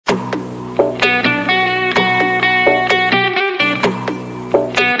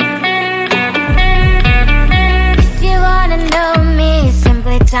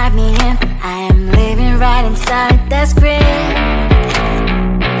write me in. I am living right inside the script.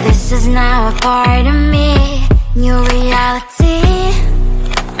 This is now a part of me, new reality.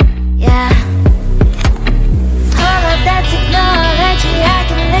 Yeah. All of that technology I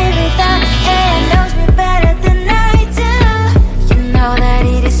can live without. AI knows me better than I do. You know that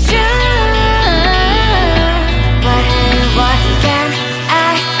it is true. But hey, what can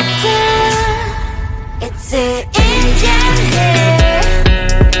I do? It's the engines here,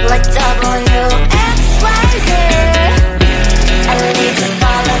 like WXYZ. I need to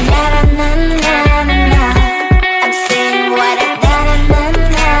follow na na na na na na. I'm saying what I na na na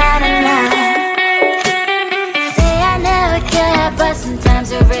na na na. Say I never care, but sometimes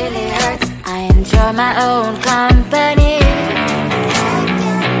it really hurts. I enjoy my own company.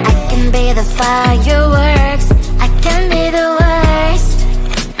 I can be the fireworks, I can be the worst.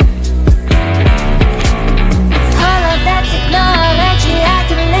 All of that technology I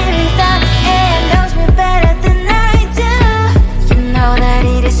can live without. AI knows me better than I do. You know that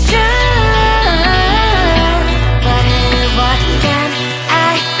it is true. But hey, what can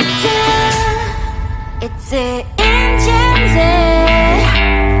I do? It's the engines,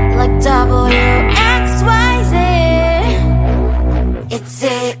 like WXYZ. It's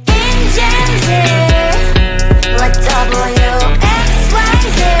the engines, like WXYZ.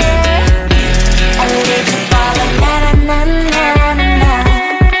 I live to follow na na na na na na.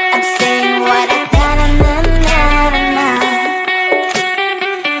 I'm saying what I na na na na na na.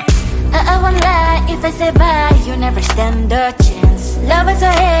 I won't lie if I say bye, you never stand a chance. Love is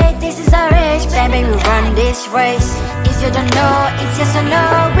or hate, this is our age. Baby, we run this race. If you don't know, it's yes or no.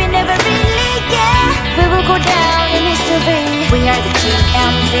 We never really get. We will go down in history. We are the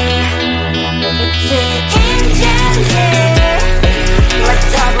GMZ. It's the engines here, like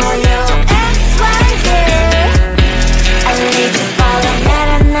WXYZ. I need to follow na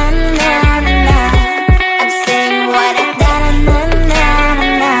na na na na na. I'm saying what I na na na na na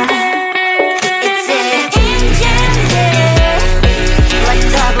na. It's the engines here, like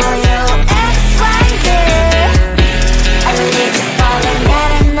WXYZ. I need to follow na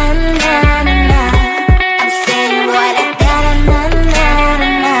na na na na na. I'm saying what I na na na na na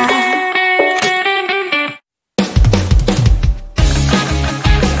na.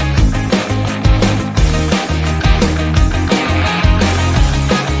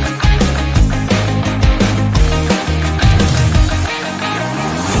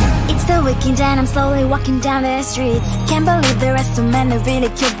 It's the weekend and I'm slowly walking down the streets. Can't believe there are so many really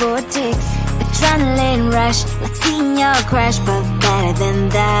cute boutiques. Adrenaline rush, like seeing your crush, but better than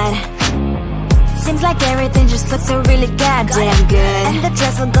that. Seems like everything just looks so really goddamn good. And the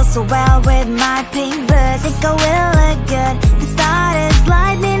dress will go so well with my pink boots. Think I will look good. The start is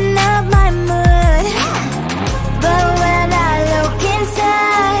lighting up my mood. But when I look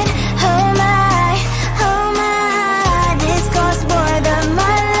inside, oh my, this costs more than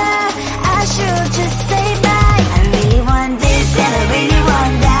my love. I should just say bye. I really want this and I really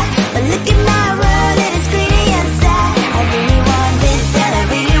want that, but look at my world, it is greedy inside. I really want this and I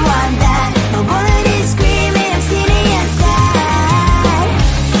really want that. My wallet is screaming, I'm skinny inside.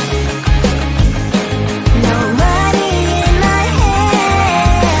 No money in my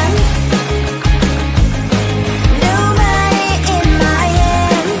hand. No money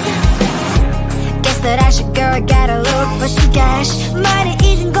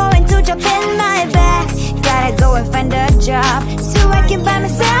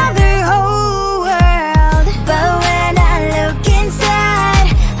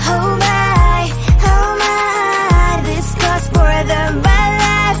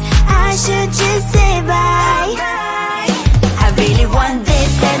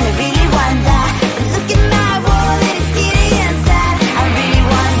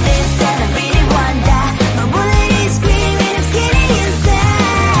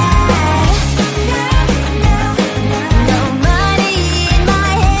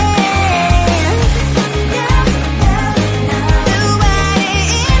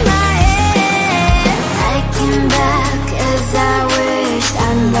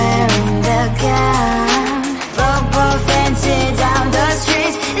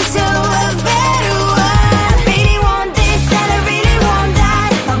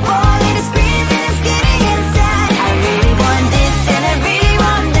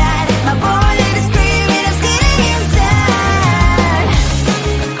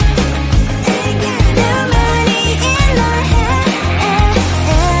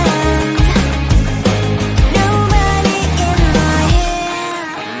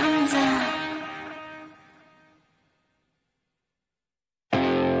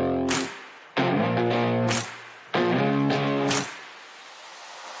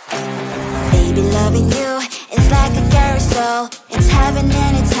heaven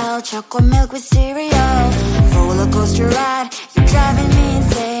and it's hell. Chocolate milk with cereal. Roller coaster ride, you're driving me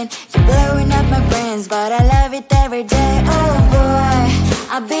insane. You're blowing up my brains, but I love it every day. Oh boy,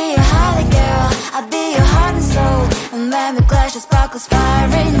 I'll be your holly girl, I'll be your heart and soul. And when we clash, the sparkles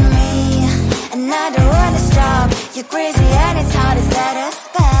fire in me. And I don't wanna stop. You're crazy and it's hard as let us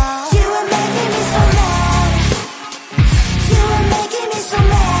spell. You are making me so mad. You are making me so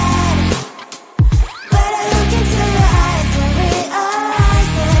mad. But I look into your eyes and realize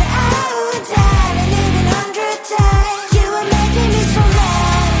that I would die and even 100 times. You are making me so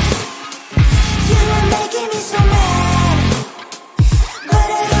mad. You are making me so mad. But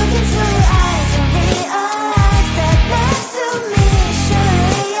I look into your eyes and realize that next to me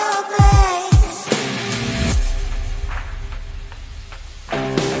surely your place.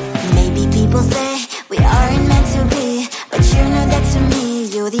 Maybe people say we aren't meant to be, but you know that to me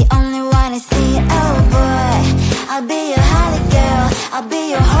you're the only one I see. Oh boy, I'll be your holly girl, I'll be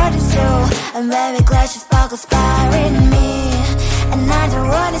your heart and soul. And when we clash, the sparkles fire in me. And I don't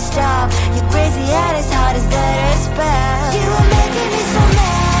wanna stop. You're crazy and as hard as that a spell. You are making me so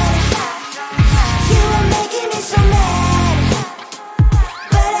mad. You are making me so mad.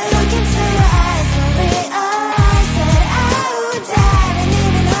 But I look into your eyes and realize that I would die and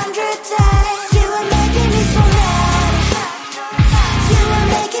even 100 times. You are making me so mad. You are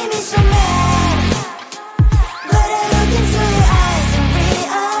making me so mad. But I look into your eyes and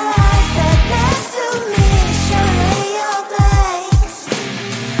realize that next to me surely your place.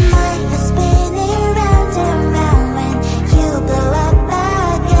 Mine is spinning round and round when you blow up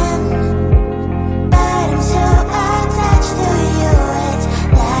again. But I'm so attached to you, it's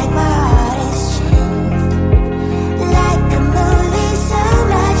like my heart is chained. Like a movie, so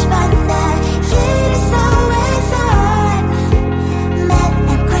much fun that heat is always on. Mad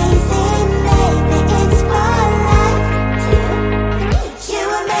and crazy, maybe it's for life too. You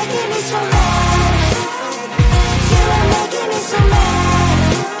are making me so mad. You are making me so mad.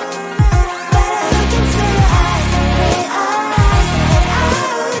 But I look into your eyes and realize that I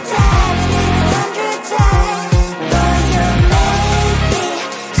would die and even 100 times. Boy, you make me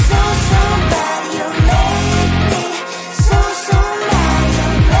so, so bad. You make me so, so mad. You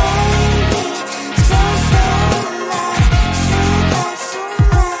make me so, so mad. So bad, so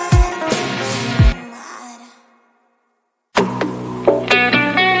mad,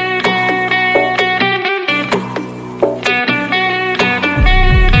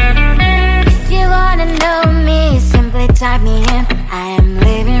 If you wanna know me, simply type me in. I am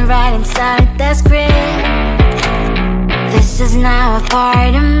living right inside the screen. This is now a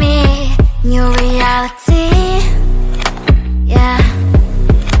part of me, new reality. Yeah.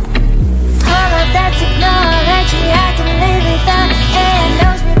 All of that technology, I can live without. It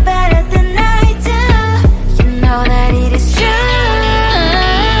knows me better than I do. You know that it is true.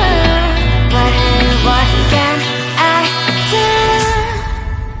 But hey, what can I do?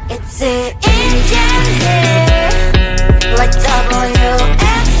 It's the engines here, like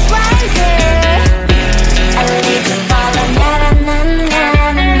WXYZ. I leave you falling, na na na na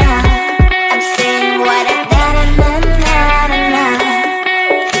na na. I'm saying what I na na na na na na.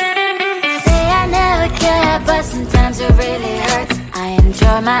 Say I never care, but sometimes it really hurts. I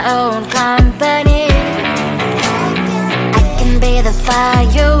enjoy my own company. I can be the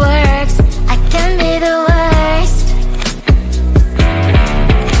fireworks, I can be the worst.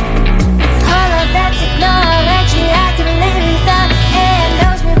 All of that technology, I can live without. It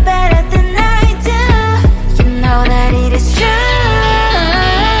knows me better than I do. You know that it is true.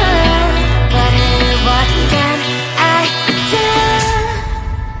 But hey, what can I do?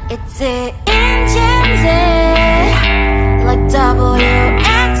 It's the engines, like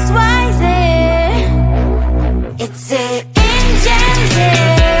WXYZ. It's the engines,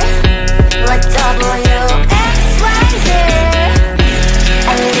 like WXYZ. I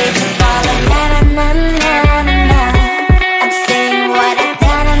leave you falling, na na na na na na. I'm saying what I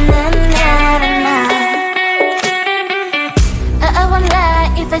na na na na na na. I won't lie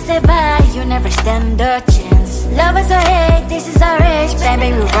if I say bye, you never stand a chance. Love is or hate, this is our age.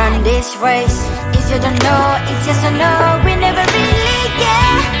 Baby, we run this race. If you don't know, it's yes or no. We never really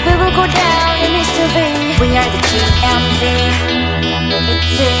care. We will go down in history. We are the GMZ.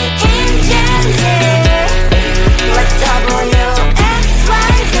 It's the engines, like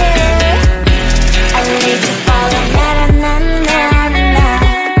WXYZ. I leave you falling, na na na na na na.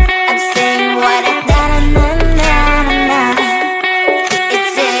 I'm saying what I na na na na na na.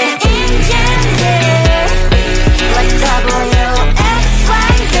 It's the engines, like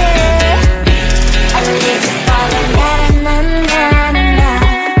WXYZ. I leave you falling, na na na na na.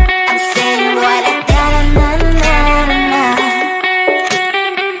 I'm saying what I na na na na na.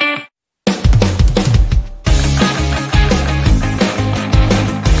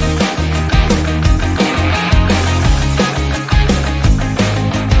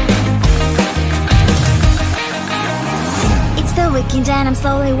 I'm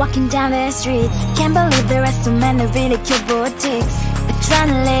slowly walking down the streets. Can't believe there are so many really cute boutiques.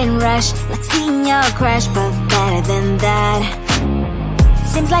 Adrenaline rush, like seeing your crush, but better than that.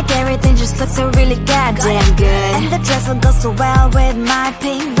 Seems like everything just looks so really goddamn good. And the dress will go so well with my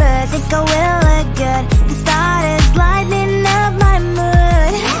pink boots. Think I will look good. The start is lighting up my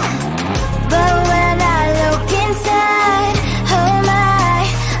mood. But when I look inside, oh my,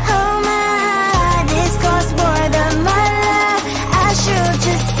 this costs more than my love. I should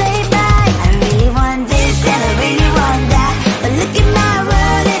just say bye. I really want this and I really want that, but look at my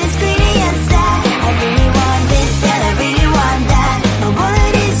world, it is greedy inside. I really want this and I really want that. My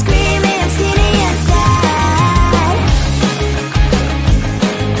wallet is screaming, I'm skinny inside.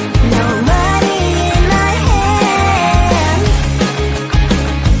 No money in my hand.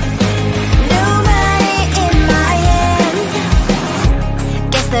 No money in my hand.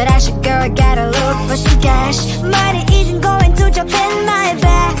 Guess that I should go, I gotta look for some cash. Money isn't going to jump in my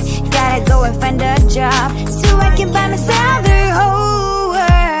back. Gotta go and find a job so I can buy myself the whole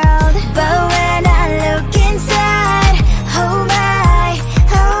world. But when I look inside, oh my,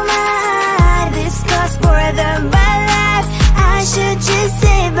 this costs more than my life. I should just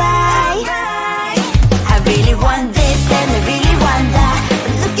say bye. I really want this and I really want that,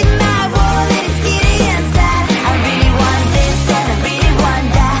 but look at my wallet, it's getting inside. I really want this and I really want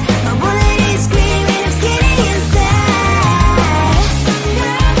that. My wallet is screaming, I'm getting inside.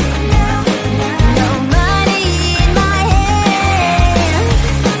 No money in my hand.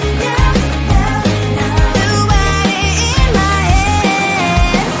 No money in my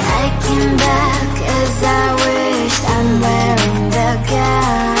hand. I came back as I wished. I'm wearing the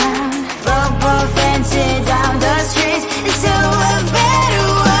gown. Football fancy down the streets. It's so a better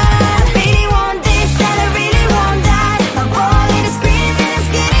one. I really want this and I really want that. My wallet is screaming, it's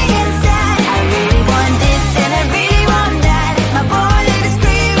getting inside. I really want this and I really want that. My wallet is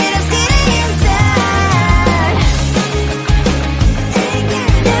screaming, it's getting inside.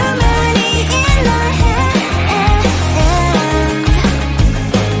 No money in my hand.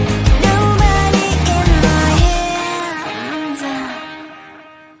 No money in my hands.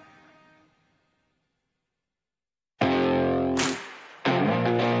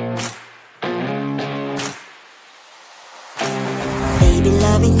 Baby,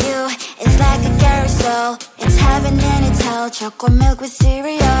 loving you is like a carousel. It's heaven and it's hell. Chocolate milk with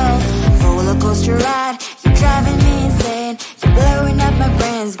cereal. Roller coaster ride, you're driving me insane. You're blowing up my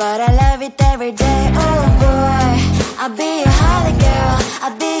brains, but I love it every day. Oh boy, I'll be your holly girl.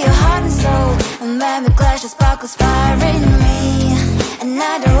 I'll be your heart and soul. And when we clash, the sparkles fire in me. And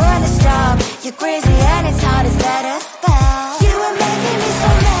I don't wanna stop. You're crazy and it's hard as let us spell. You are making me so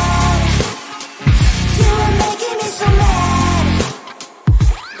mad. You are making me so mad.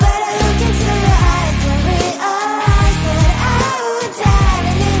 But I look into your eyes and realize that I would die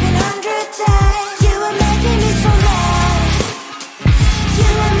and even 100 times. You are making me so mad. You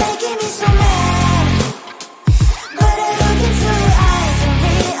are making me so mad. But I look into your eyes and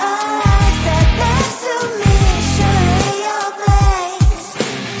realize that next to me is surely your place.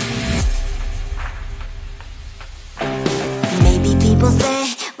 Maybe people say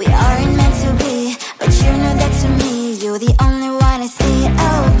we aren't meant to be, but you know that to me, you're the only one I see.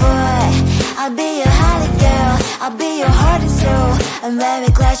 Oh boy, I'll be your holly girl. I'll be your heart and soul. And when we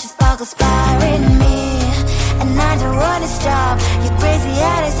clash, the sparkles fire in me. And I don't wanna stop. You're crazy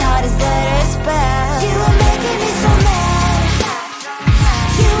and as hard as let her spell. You are making me so mad.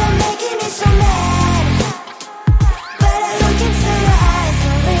 You are making me so mad. But I look into your eyes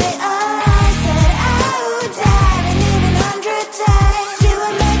and realize that I would die and even 100 times. You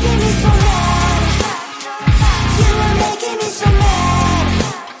are making me so mad. You are making me so mad.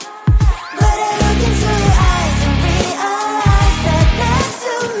 But I look into your eyes and realize that next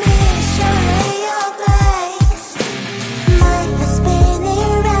to me is surely your place. Mind is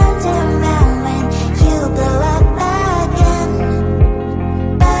spinning round and round when you blow up again.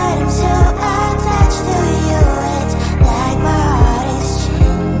 But I'm so attached.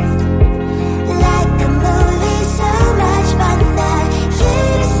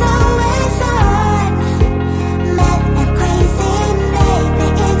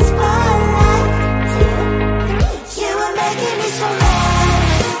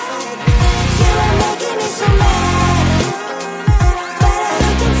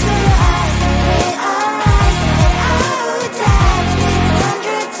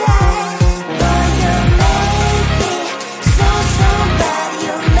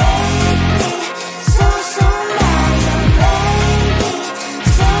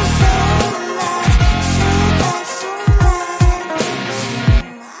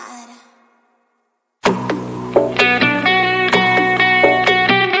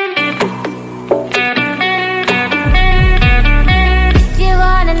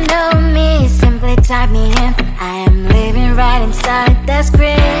 the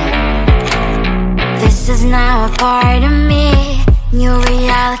script. This is now a part of me, new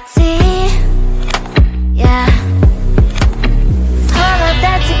reality. Yeah. All of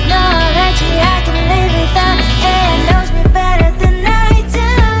that technology, I can live without. It knows me better than I do.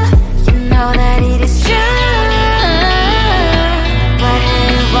 You know that it is true. But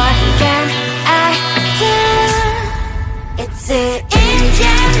hey, what can I do? It's an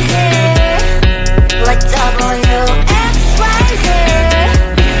engine here, like WXYZ.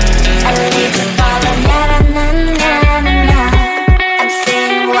 I need to follow, na na na na na na. I'm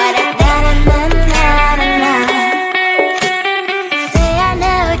saying what I na na na na na. Say I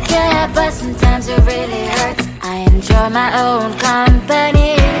never care, but sometimes it really hurts. I enjoy my own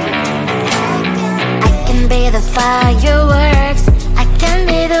company. I can be the firework.